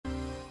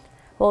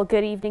Well,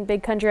 good evening,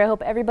 Big Country. I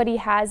hope everybody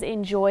has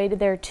enjoyed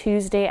their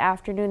Tuesday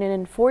afternoon, and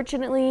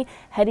unfortunately,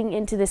 heading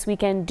into this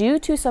weekend, due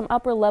to some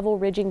upper level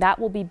ridging that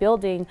will be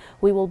building,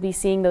 we will be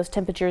seeing those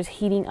temperatures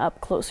heating up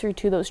closer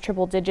to those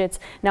triple digits.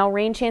 Now,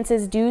 rain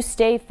chances do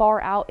stay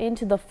far out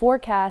into the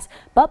forecast,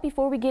 but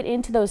before we get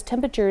into those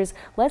temperatures,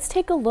 let's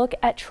take a look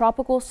at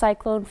Tropical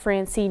Cyclone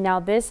Francine. Now,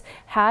 this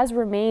has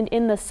remained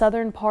in the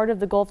southern part of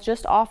the Gulf,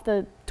 just off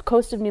the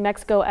coast of New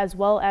Mexico as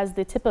well as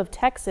the tip of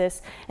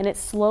Texas, and it's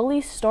slowly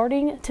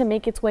starting to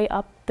make its way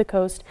up the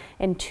coast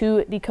and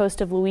to the coast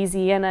of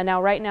Louisiana.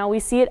 Now, right now we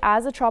see it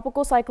as a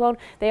tropical cyclone.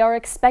 They are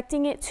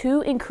expecting it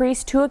to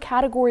increase to a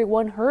Category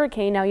 1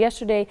 hurricane. Now,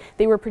 yesterday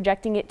they were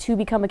projecting it to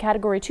become a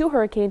Category 2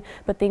 hurricane,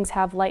 but things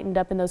have lightened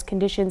up and those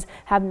conditions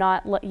have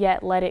not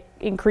yet let it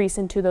increase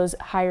into those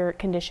higher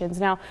conditions.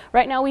 Now,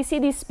 right now we see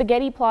these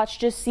spaghetti plots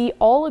just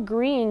all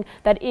agreeing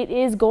that it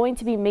is going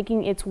to be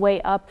making its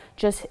way up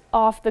just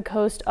off the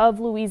coast of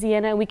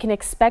Louisiana, and we can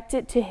expect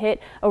it to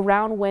hit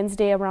around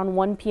Wednesday around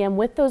 1 p.m.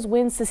 with those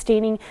winds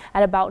sustaining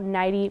at about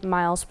 90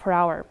 miles per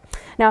hour.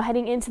 Now,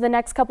 heading into the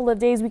next couple of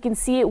days, we can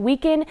see it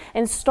weaken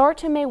and start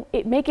to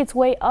make its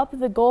way up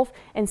the Gulf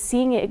and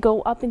seeing it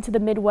go up into the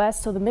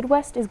Midwest. So the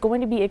Midwest is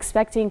going to be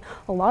expecting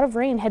a lot of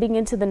rain heading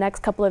into the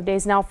next couple of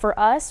days. Now, for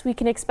us, we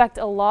can expect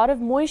a lot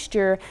of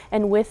moisture,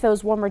 and with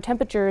those warmer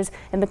temperatures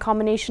and the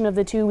combination of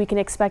the two, we can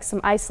expect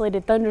some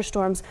isolated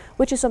thunderstorms,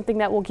 which is something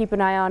that we'll keep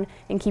an eye on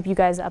and keep you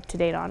guys up to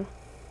date on.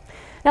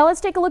 Now,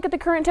 let's take a look at the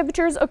current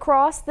temperatures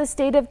across the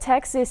state of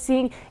Texas,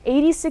 seeing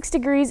 86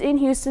 degrees in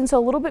Houston, so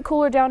a little bit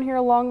cooler down here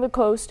along the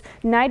coast,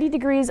 90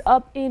 degrees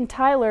up in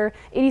Tyler,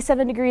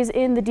 87 degrees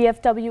in the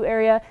DFW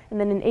area, and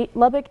then in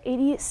Lubbock,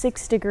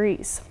 86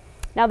 degrees.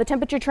 Now, the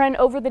temperature trend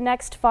over the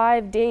next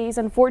 5 days,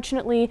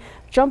 unfortunately,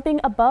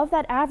 jumping above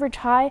that average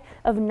high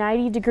of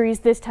 90 degrees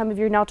this time of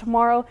year. Now,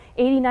 tomorrow,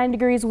 89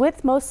 degrees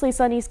with mostly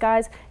sunny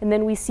skies, and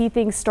then we see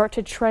things start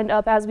to trend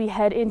up as we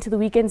head into the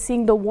weekend,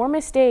 seeing the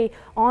warmest day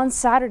on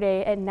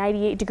Saturday at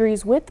 98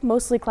 degrees with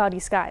mostly cloudy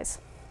skies.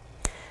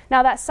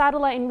 Now, that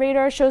satellite and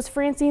radar shows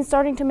Francine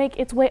starting to make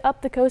its way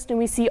up the coast, and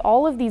we see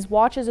all of these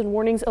watches and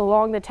warnings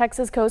along the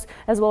Texas coast,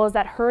 as well as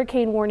that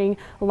hurricane warning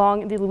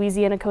along the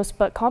Louisiana coast,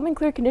 but calm and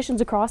clear conditions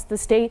across the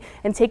state.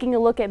 And taking a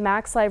look at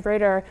Max Live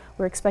radar,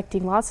 we're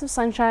expecting lots of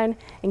sunshine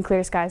and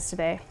clear skies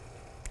today.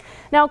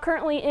 Now,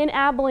 currently in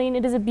Abilene,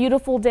 it is a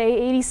beautiful day,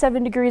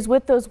 87 degrees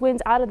with those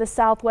winds out of the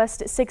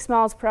southwest at 6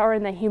 miles per hour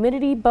and the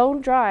humidity bone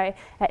dry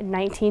at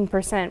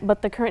 19%.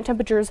 But the current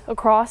temperatures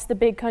across the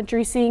Big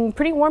Country, seeing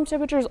pretty warm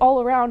temperatures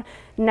all around,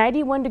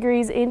 91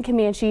 degrees in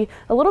Comanche,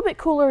 a little bit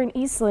cooler in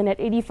Eastland at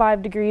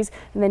 85 degrees,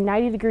 and then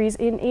 90 degrees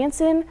in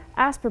Anson,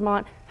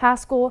 Aspermont,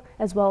 Haskell,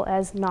 as well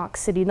as Knox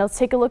City. Now, let's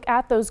take a look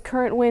at those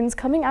current winds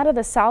coming out of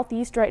the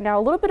southeast right now.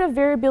 A little bit of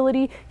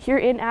variability here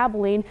in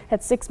Abilene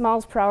at 6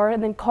 miles per hour,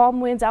 and then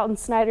calm winds out in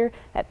Snyder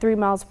at 3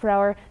 miles per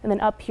hour, and then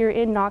up here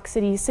in Knox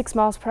City, 6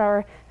 miles per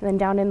hour, and then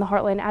down in the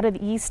heartland out of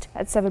the east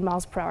at 7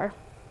 miles per hour.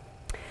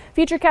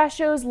 Futurecast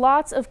shows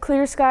lots of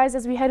clear skies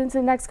as we head into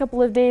the next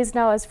couple of days.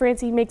 Now, as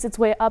Francine makes its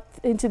way up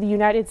into the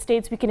United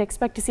States, we can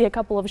expect to see a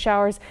couple of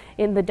showers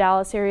in the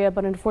Dallas area,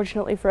 but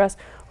unfortunately for us,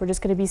 we're just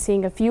going to be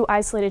seeing a few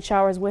isolated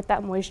showers with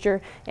that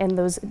moisture and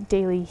those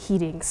daily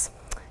heatings.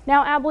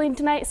 Now, Abilene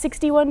tonight,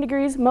 61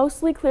 degrees,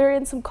 mostly clear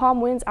and some calm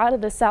winds out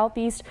of the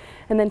southeast.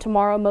 And then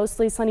tomorrow,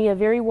 mostly sunny, a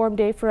very warm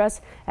day for us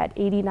at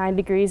 89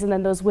 degrees. And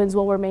then those winds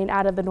will remain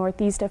out of the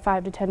northeast at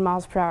 5 to 10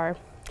 miles per hour.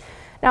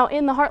 Now,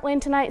 in the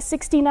heartland tonight,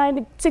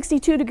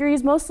 62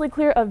 degrees, mostly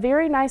clear, a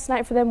very nice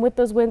night for them with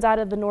those winds out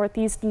of the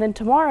northeast. And then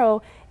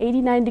tomorrow,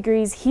 89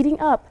 degrees, heating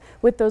up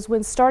with those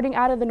winds starting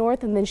out of the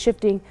north and then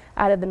shifting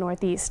out of the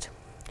northeast.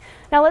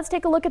 Now, let's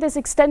take a look at this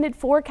extended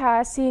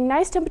forecast, seeing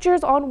nice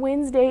temperatures on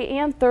Wednesday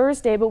and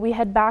Thursday, but we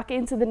head back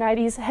into the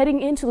 90s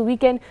heading into the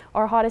weekend.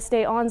 Our hottest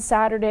day on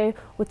Saturday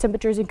with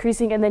temperatures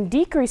increasing and then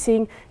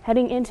decreasing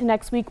heading into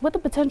next week with the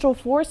potential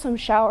for some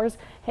showers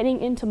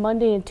heading into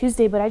Monday and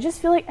Tuesday. But I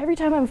just feel like every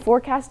time I'm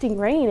forecasting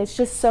rain, it's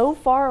just so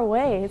far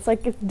away. It's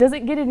like it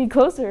doesn't get any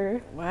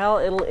closer. Well,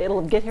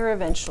 it'll get here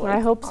eventually. I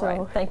hope so.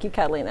 All right. Thank you,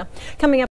 Catalina. Coming up.